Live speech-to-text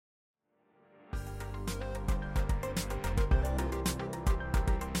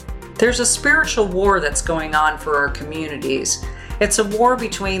There's a spiritual war that's going on for our communities. It's a war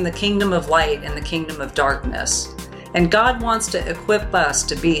between the kingdom of light and the kingdom of darkness. And God wants to equip us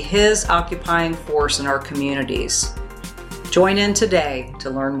to be His occupying force in our communities. Join in today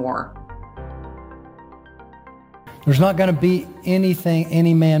to learn more. There's not going to be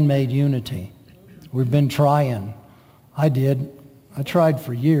any man-made unity. We've been trying. I tried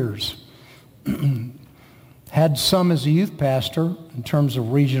for years. Had some as a youth pastor in terms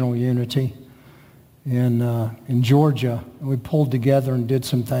of regional unity in Georgia. We pulled together and did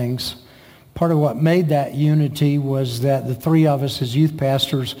some things. Part of what made that unity was that the three of us as youth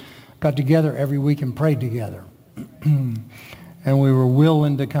pastors got together every week and prayed together. And we were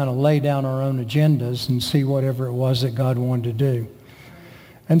willing to kind of lay down our own agendas and see whatever it was that God wanted to do.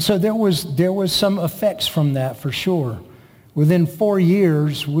 And so there was some effects from that for sure. Within 4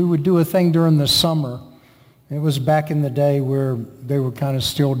 years, we would do a thing during the summer. It was back in the day where they were kind of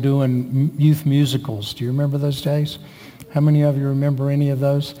still doing youth musicals. Do you remember those days? How many of you remember any of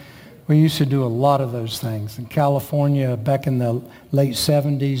those? We used to do a lot of those things. In California, back in the late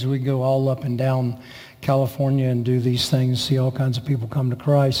 70s, we'd go all up and down California and do these things, see all kinds of people come to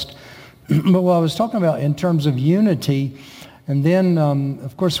Christ. But what I was talking about in terms of unity, and then,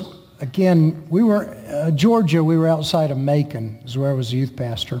 of course, again, we were, Georgia, we were outside of Macon, is where I was a youth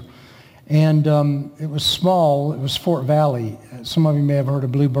pastor. And it was small. It was Fort Valley. Some of you may have heard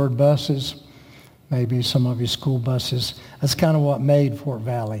of Bluebird buses, maybe some of you school buses. That's kind of what made Fort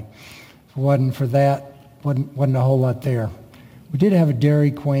Valley. If it wasn't for that, wasn't a whole lot there. We did have a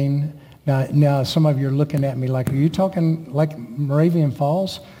Dairy Queen. Now some of you are looking at me like, are you talking like Moravian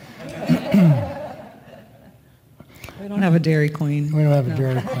Falls? We don't have a Dairy Queen. We don't have a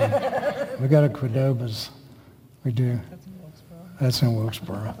Dairy Queen. We got a Qdoba's. We do. That's in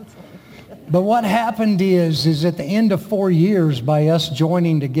Wilkesboro. But what happened is at the end of 4 years, by us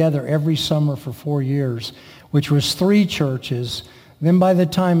joining together every summer for 4 years, which was 3 churches, then by the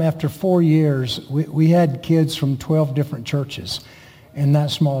time after 4 years, we had kids from 12 different churches in that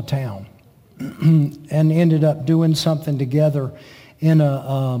small town and ended up doing something together in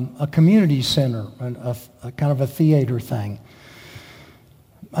a community center, a kind of a theater thing.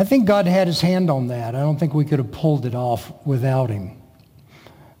 I think God had His hand on that. I don't think we could have pulled it off without Him.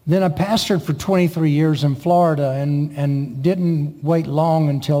 Then I pastored for 23 years in Florida and didn't wait long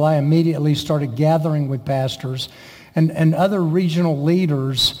until I immediately started gathering with pastors and other regional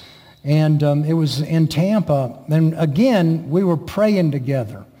leaders. And it was in Tampa. And again, we were praying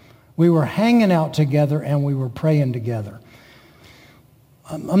together. We were hanging out together and we were praying together.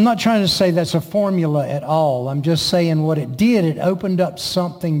 I'm not trying to say that's a formula at all. I'm just saying what it did, it opened up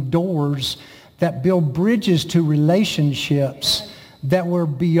doors that build bridges to relationships that were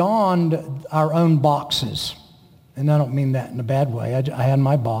beyond our own boxes. And I don't mean that in a bad way. I had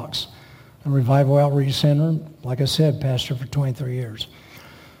my box, a Revival Outreach Center, like I said, pastor for 23 years.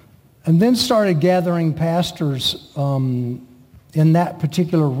 And then started gathering pastors in that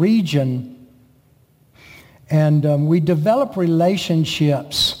particular region. And we developed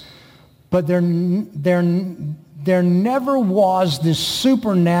relationships, but there never was this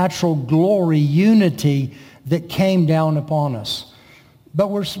supernatural glory, unity that came down upon us. But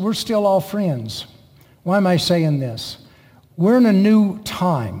we're still all friends. Why am I saying this? We're in a new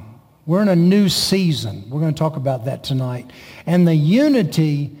time. We're in a new season. We're going to talk about that tonight. And the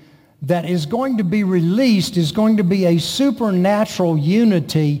unity that is going to be released is going to be a supernatural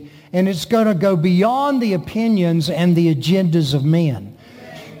unity, and it's going to go beyond the opinions and the agendas of men.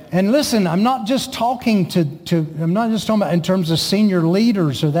 And listen, I'm not just talking I'm not just talking about in terms of senior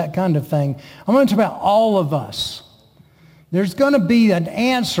leaders or that kind of thing. I'm going to talk about all of us. There's going to be an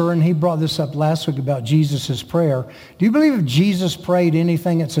answer, and he brought this up last week about Jesus' prayer. Do you believe if Jesus prayed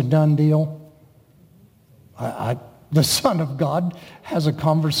anything, it's a done deal? The Son of God has a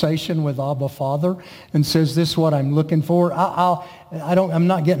conversation with Abba Father and says, this is what I'm looking for. I'm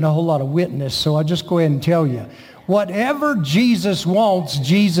not getting a whole lot of witness, so I'll just go ahead and tell you. Whatever Jesus wants,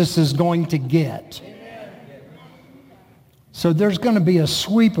 Jesus is going to get. So there's going to be a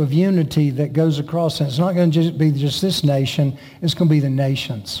sweep of unity that goes across, and it's not going to be just this nation, it's going to be the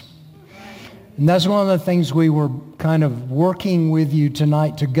nations. And that's one of the things we were kind of working with you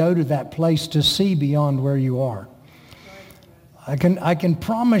tonight, to go to that place to see beyond where you are. I can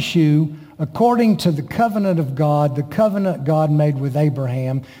promise you, according to the covenant of God, the covenant God made with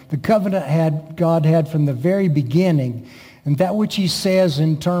Abraham, the covenant God had from the very beginning, and that which He says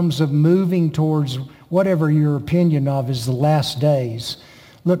in terms of moving towards whatever your opinion of is the last days.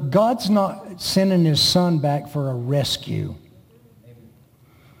 Look, God's not sending His Son back for a rescue.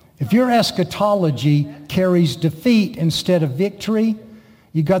 If your eschatology carries defeat instead of victory,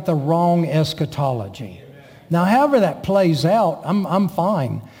 You got the wrong eschatology. Now, however that plays out, I'm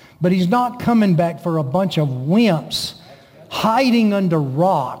fine. But he's not coming back for a bunch of wimps hiding under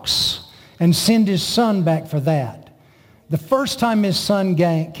rocks and send his son back for that. The first time his son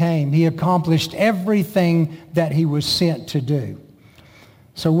came, he accomplished everything that he was sent to do.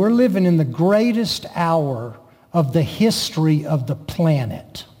 So we're living in the greatest hour of the history of the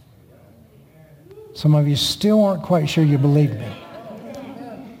planet. Some of you still aren't quite sure you believe me.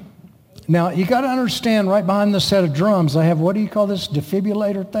 Now, you got to understand, right behind the set of drums, I have, what do you call this,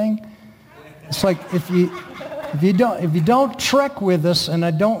 defibrillator thing? It's like if you don't trek with us, and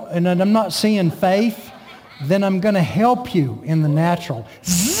I'm not seeing faith, then I'm going to help you in the natural.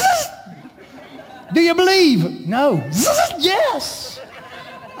 Do you believe? No. Yes,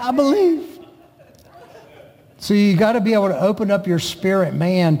 I believe. So you got to be able to open up your spirit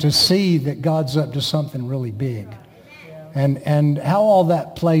man to see that God's up to something really big. And how all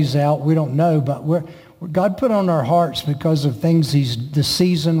that plays out, we don't know, but God put on our hearts because of things the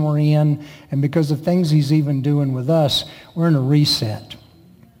season we're in, and because of things he's even doing with us, we're in a reset.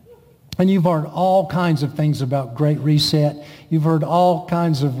 And you've heard all kinds of things about Great Reset. You've heard all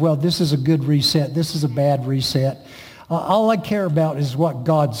kinds of, well, this is a good reset, this is a bad reset. All I care about is what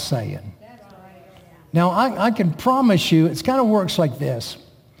God's saying. Now, I can promise you, it kind of works like this.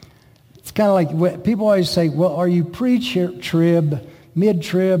 It's kind of like, people always say, well, are you pre-trib,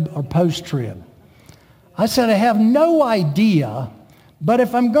 mid-trib, or post-trib? I said, I have no idea, but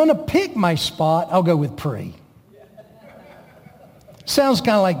if I'm going to pick my spot, I'll go with pre. Sounds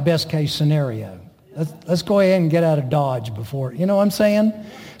kind of like best case scenario. Let's go ahead and get out of Dodge before, you know what I'm saying?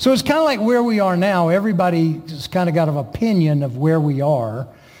 So it's kind of like where we are now. Everybody's kind of got an opinion of where we are.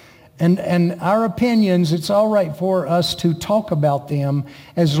 And our opinions, it's all right for us to talk about them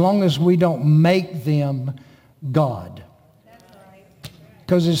as long as we don't make them God.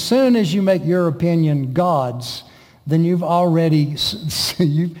 Because as soon as you make your opinion God's, then you've already,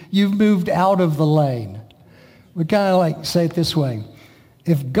 you've moved out of the lane. We kind of like say it this way.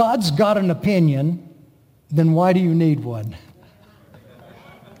 If God's got an opinion, then why do you need one?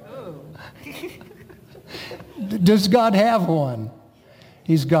 Does God have one?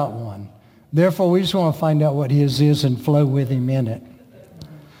 He's got one. Therefore, we just want to find out what his is and flow with him in it.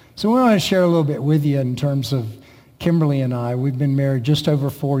 So we want to share a little bit with you in terms of Kimberly and I. We've been married just over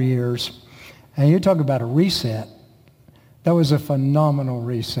 4 years. And you talk about a reset. That was a phenomenal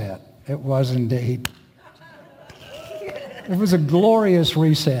reset. It was indeed. It was a glorious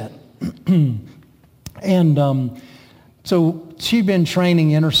reset. And so she'd been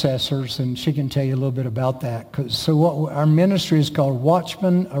training intercessors, and she can tell you a little bit about that. So what our ministry is called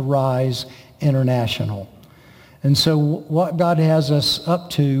Watchmen Arise International. And so what God has us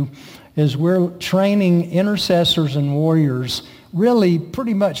up to is we're training intercessors and warriors really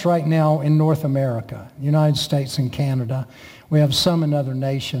pretty much right now in North America, United States and Canada. We have some in other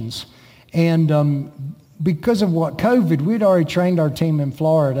nations. And because of what COVID, we'd already trained our team in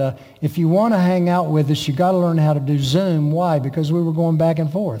Florida. If you want to hang out with us, you got to learn how to do Zoom. Why? Because we were going back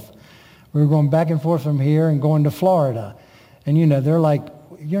and forth. We were going back and forth from here and going to Florida. And you know, they're like,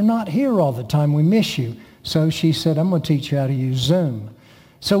 you're not here all the time. We miss you. So she said, I'm going to teach you how to use Zoom.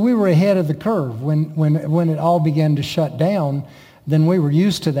 So we were ahead of the curve. When it all began to shut down, then we were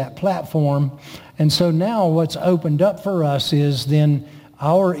used to that platform. And so now what's opened up for us is then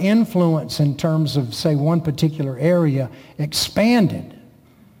our influence in terms of, say, one particular area expanded.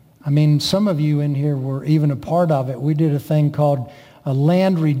 I mean, some of you in here were even a part of it. We did a thing called a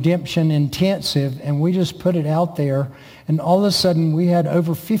Land Redemption Intensive, and we just put it out there, and all of a sudden we had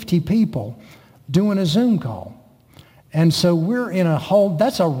over 50 people doing a Zoom call. And so we're in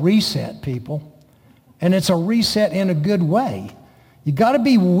that's a reset, people. And it's a reset in a good way. You got to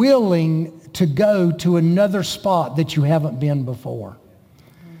be willing to go to another spot that you haven't been before.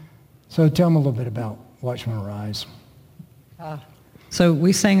 So tell them a little bit about Watchmen Arise. So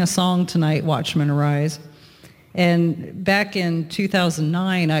we sang a song tonight, Watchmen Arise. And back in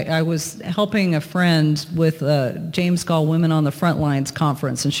 2009, I was helping a friend with James Gall Women on the Front Lines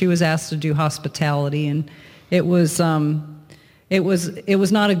conference, and she was asked to do hospitality, and it was not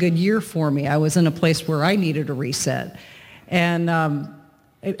a good year for me. I was in a place where I needed a reset. And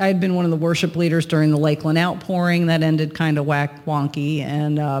I had been one of the worship leaders during the Lakeland outpouring that ended kind of wonky,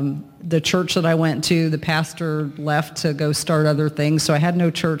 and the church that I went to, the pastor left to go start other things, so I had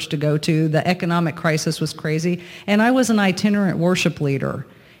no church to go to. The economic crisis was crazy, and I was an itinerant worship leader,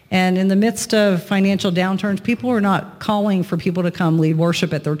 And in the midst of financial downturns, people were not calling for people to come lead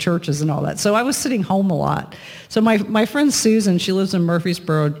worship at their churches and all that. So I was sitting home a lot. So my friend Susan, she lives in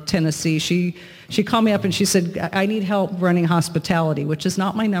Murfreesboro, Tennessee. She called me up and she said, I need help running hospitality, which is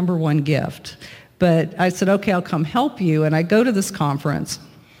not my number one gift. But I said, okay, I'll come help you. And I go to this conference.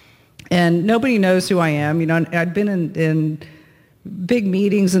 And nobody knows who I am. You know, I'd been in big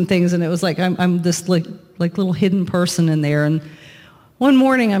meetings and things, and it was like I'm this like little hidden person in there. And one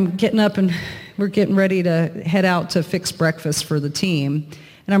morning I'm getting up and we're getting ready to head out to fix breakfast for the team.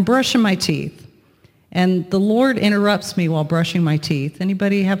 And I'm brushing my teeth. And the Lord interrupts me while brushing my teeth.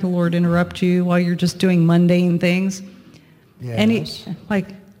 Anybody have the Lord interrupt you while you're just doing mundane things? Yes.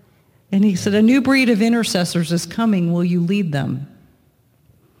 And he said, a new breed of intercessors is coming. Will you lead them?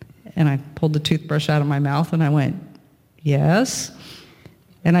 And I pulled the toothbrush out of my mouth and I went, yes.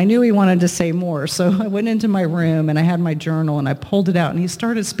 And I knew he wanted to say more. So I went into my room and I had my journal and I pulled it out and he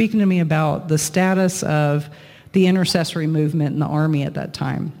started speaking to me about the status of the intercessory movement in the Army at that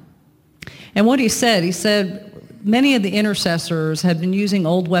time. And what he said many of the intercessors had been using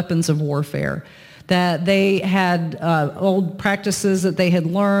old weapons of warfare, that they had old practices that they had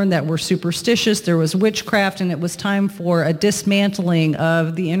learned that were superstitious. There was witchcraft, and it was time for a dismantling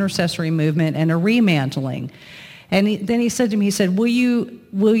of the intercessory movement and a remantling. And then he said to me, he said, will you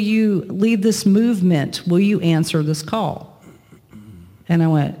lead this movement? Will you answer this call? And I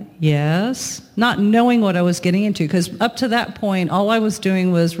went, yes, not knowing what I was getting into, because up to that point, all I was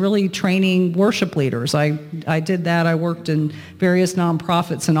doing was really training worship leaders. I did that. I worked in various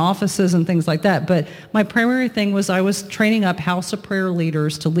nonprofits and offices and things like that. But my primary thing was I was training up house of prayer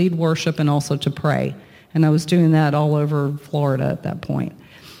leaders to lead worship and also to pray. And I was doing that all over Florida at that point.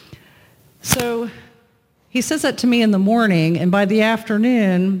 So he says that to me in the morning, and by the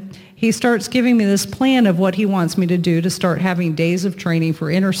afternoon, he starts giving me this plan of what he wants me to do to start having days of training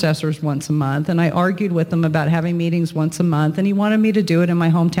for intercessors once a month. And I argued with him about having meetings once a month, and he wanted me to do it in my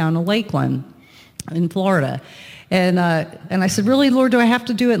hometown of Lakeland in Florida. And I said, really, Lord, do I have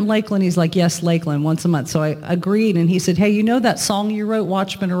to do it in Lakeland? He's like, yes, Lakeland, once a month. So I agreed, and he said, hey, you know that song you wrote,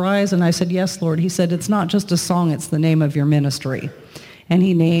 Watchmen Arise? And I said, yes, Lord. He said, it's not just a song, it's the name of your ministry. And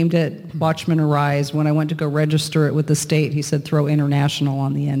he named it Watchmen Arise. When I went to go register it with the state, he said, throw international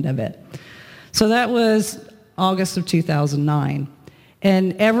on the end of it. So that was August of 2009.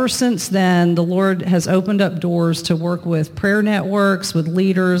 And ever since then, the Lord has opened up doors to work with prayer networks, with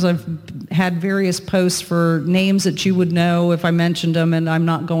leaders. I've had various posts for names that you would know if I mentioned them, and I'm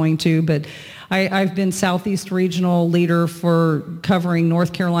not going to, but I've been Southeast Regional Leader for covering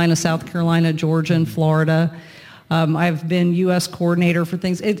North Carolina, South Carolina, Georgia, and Florida. I've been U.S. coordinator for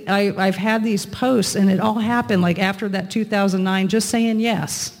things. I've had these posts, and it all happened like after that 2009, just saying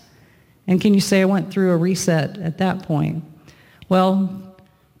yes. And can you say I went through a reset at that point? Well,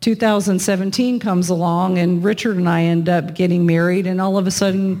 2017 comes along, and Richard and I end up getting married, and all of a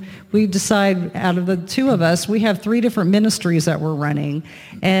sudden we decide out of the two of us, we have 3 different ministries that we're running.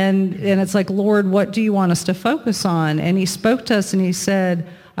 And it's like, Lord, what do you want us to focus on? And he spoke to us and he said,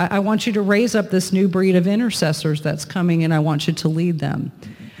 I want you to raise up this new breed of intercessors that's coming, and I want you to lead them.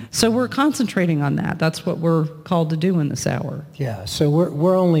 So we're concentrating on that. That's what we're called to do in this hour. Yeah, so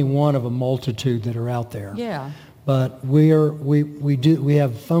we're only one of a multitude that are out there. Yeah. But we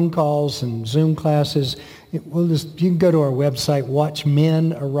have phone calls and Zoom classes. You can go to our website,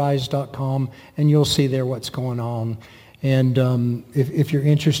 watchmenarise.com, and you'll see there what's going on. And if you're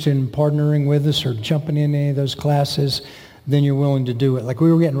interested in partnering with us or jumping in any of those classes, then you're willing to do it. Like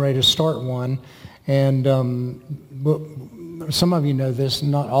we were getting ready to start one, and some of you know this,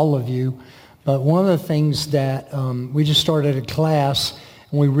 not all of you, but one of the things that we just started a class,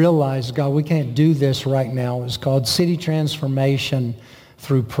 and we realized, God, we can't do this right now. It's called City Transformation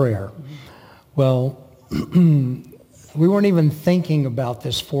Through Prayer. Well, we weren't even thinking about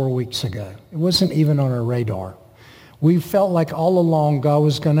this 4 weeks ago. It wasn't even on our radar. We felt like all along God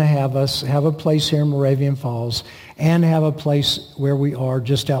was going to have us have a place here in Moravian Falls and have a place where we are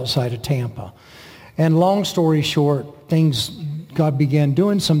just outside of Tampa. And long story short, God began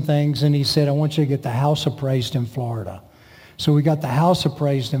doing some things, and he said, I want you to get the house appraised in Florida. So we got the house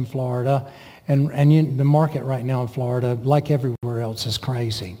appraised in Florida, and the market right now in Florida, like everywhere else, is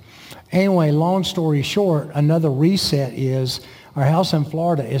crazy. Anyway, long story short, another reset is our house in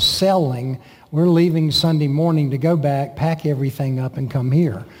Florida is selling. We're leaving Sunday morning to go back, pack everything up, and come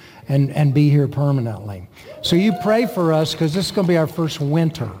here and be here permanently. So you pray for us, because this is going to be our first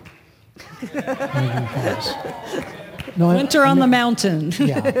winter. Winter on the mountain.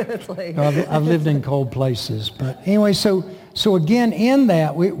 Yeah. No, I've lived in cold places. But anyway, so again, in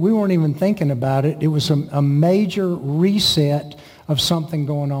that, we weren't even thinking about it. It was a major reset of something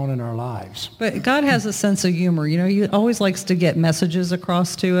going on in our lives. But God has a sense of humor. You know, He always likes to get messages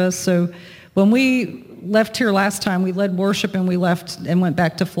across to us. So when we left here last time, we led worship and we left and went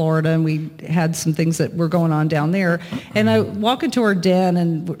back to Florida, and we had some things that were going on down there. And I walk into our den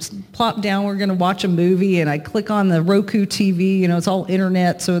and plop down, we're going to watch a movie, and I click on the Roku TV, you know, it's all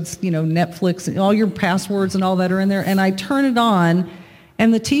internet, so it's, you know, Netflix, and all your passwords and all that are in there. And I turn it on,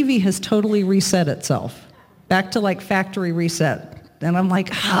 and the TV has totally reset itself, back to like factory reset. And I'm like,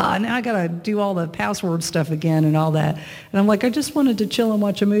 now I got to do all the password stuff again and all that. And I'm like, I just wanted to chill and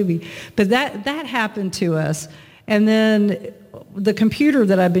watch a movie. But that happened to us. And then the computer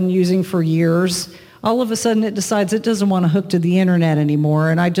that I've been using for years, all of a sudden it decides it doesn't want to hook to the internet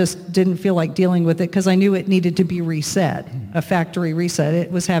anymore. And I just didn't feel like dealing with it because I knew it needed to be reset, a factory reset.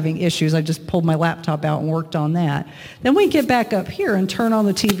 It was having issues. I just pulled my laptop out and worked on that. Then we get back up here and turn on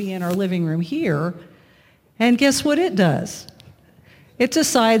the TV in our living room here. And guess what it does? It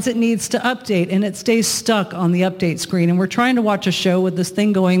decides it needs to update, and it stays stuck on the update screen. And we're trying to watch a show with this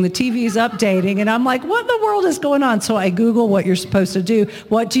thing going, the TV's updating, and I'm like, what in the world is going on? So I Google what you're supposed to do.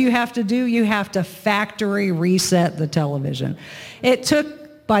 What do you have to do? You have to factory reset the television. It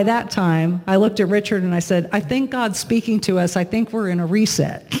took, by that time, I looked at Richard and I said, I think God's speaking to us. I think we're in a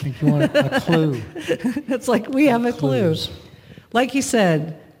reset. I think you want a clue. It's like we have a clue. Like he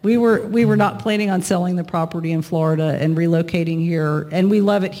said, we were not planning on selling the property in Florida and relocating here, and we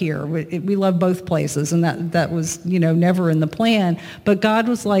love it here. We love both places, and that was, you know, never in the plan. But God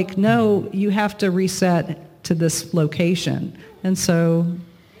was like, no, you have to reset to this location. And so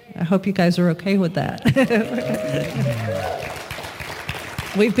I hope you guys are okay with that.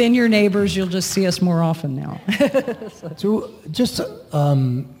 We've been your neighbors. You'll just see us more often now. So just,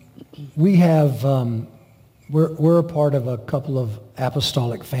 we have... We're a part of a couple of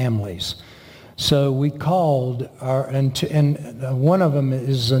apostolic families. So we called and one of them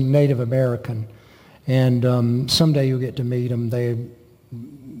is a Native American. And someday you'll get to meet them.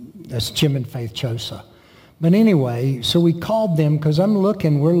 That's Jim and Faith Chosa. But anyway, so we called them because I'm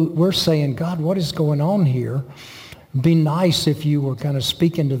looking, we're saying, God, what is going on here? It'd be nice if you were kind of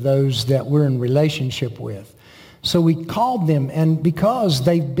speaking to those that we're in relationship with. So we called them, and because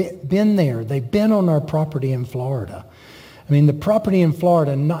they've been there, they've been on our property in Florida. I mean, the property in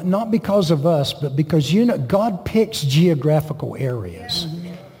Florida, not because of us, but because, you know, God picks geographical areas,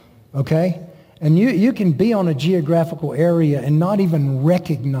 okay? And you can be on a geographical area and not even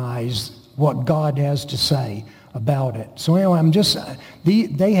recognize what God has to say about it. So anyway,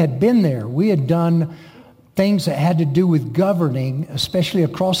 they had been there. We had done things that had to do with governing, especially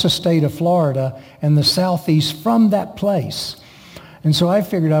across the state of Florida and the Southeast from that place. And so I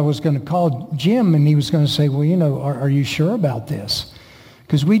figured I was going to call Jim, and he was going to say, well, you know, are you sure about this?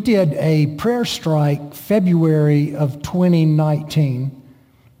 Because we did a prayer strike February of 2019,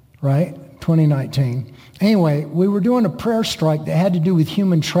 right? 2019. Anyway, we were doing a prayer strike that had to do with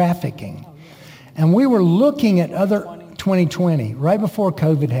human trafficking. And we were looking at 2020, right before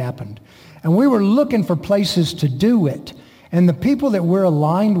COVID happened. And we were looking for places to do it. And the people that we're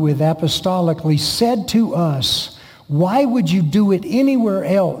aligned with apostolically said to us, why would you do it anywhere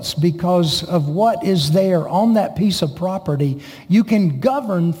else? Because of what is there on that piece of property. You can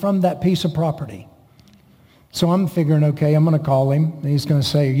govern from that piece of property. So I'm figuring, okay, I'm going to call him. And he's going to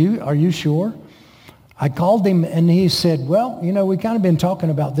say, are you sure? I called him, and he said, well, you know, we kind of been talking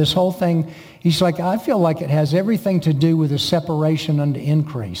about this whole thing. He's like, I feel like it has everything to do with a separation unto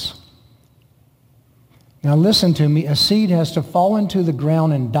increase. Now listen to me, a seed has to fall into the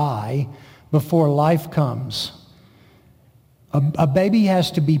ground and die before life comes. A baby has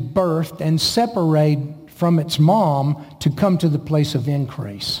to be birthed and separated from its mom to come to the place of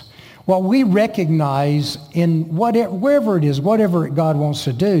increase. Well, we recognize in wherever it is, whatever God wants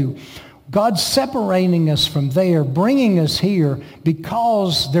to do, God's separating us from there, bringing us here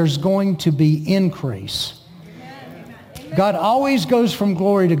because there's going to be increase. God always goes from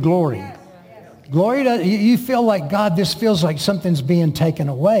glory to glory. Glory to, you feel like, God, this feels like something's being taken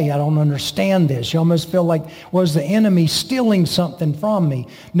away. I don't understand this. You almost feel like, was the enemy stealing something from me?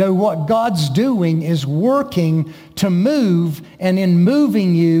 No, what God's doing is working to move, and in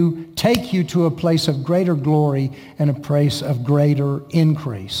moving you, take you to a place of greater glory and a place of greater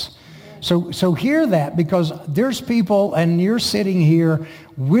increase. So hear that, because there's people, and you're sitting here,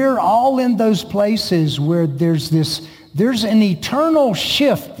 we're all in those places where there's an eternal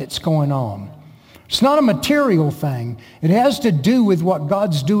shift that's going on. It's not a material thing. It has to do with what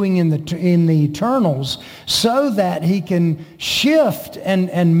God's doing in the eternals, so that he can shift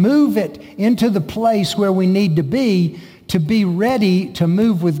and move it into the place where we need to be ready to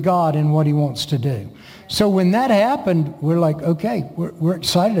move with God in what he wants to do. So when that happened, we're like, okay, we're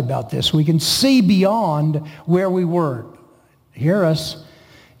excited about this. We can see beyond where we were. Hear us.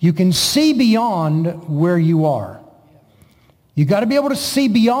 You can see beyond where you are. You got to be able to see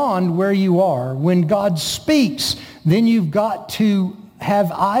beyond where you are. When God speaks, then you've got to have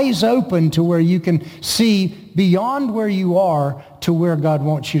eyes open to where you can see beyond where you are to where God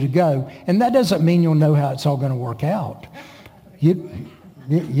wants you to go. And that doesn't mean you'll know how it's all going to work out. You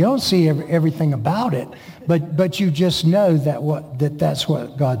don't see everything about it, but you just know that's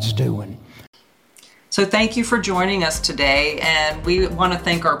what God's doing. So thank you for joining us today, and we want to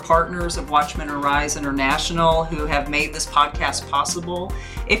thank our partners at Watchmen Arise International who have made this podcast possible.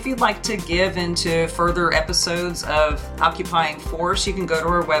 If you'd like to give into further episodes of Occupying Force, you can go to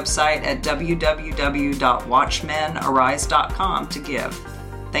our website at www.watchmenarise.com to give.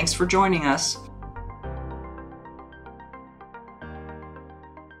 Thanks for joining us.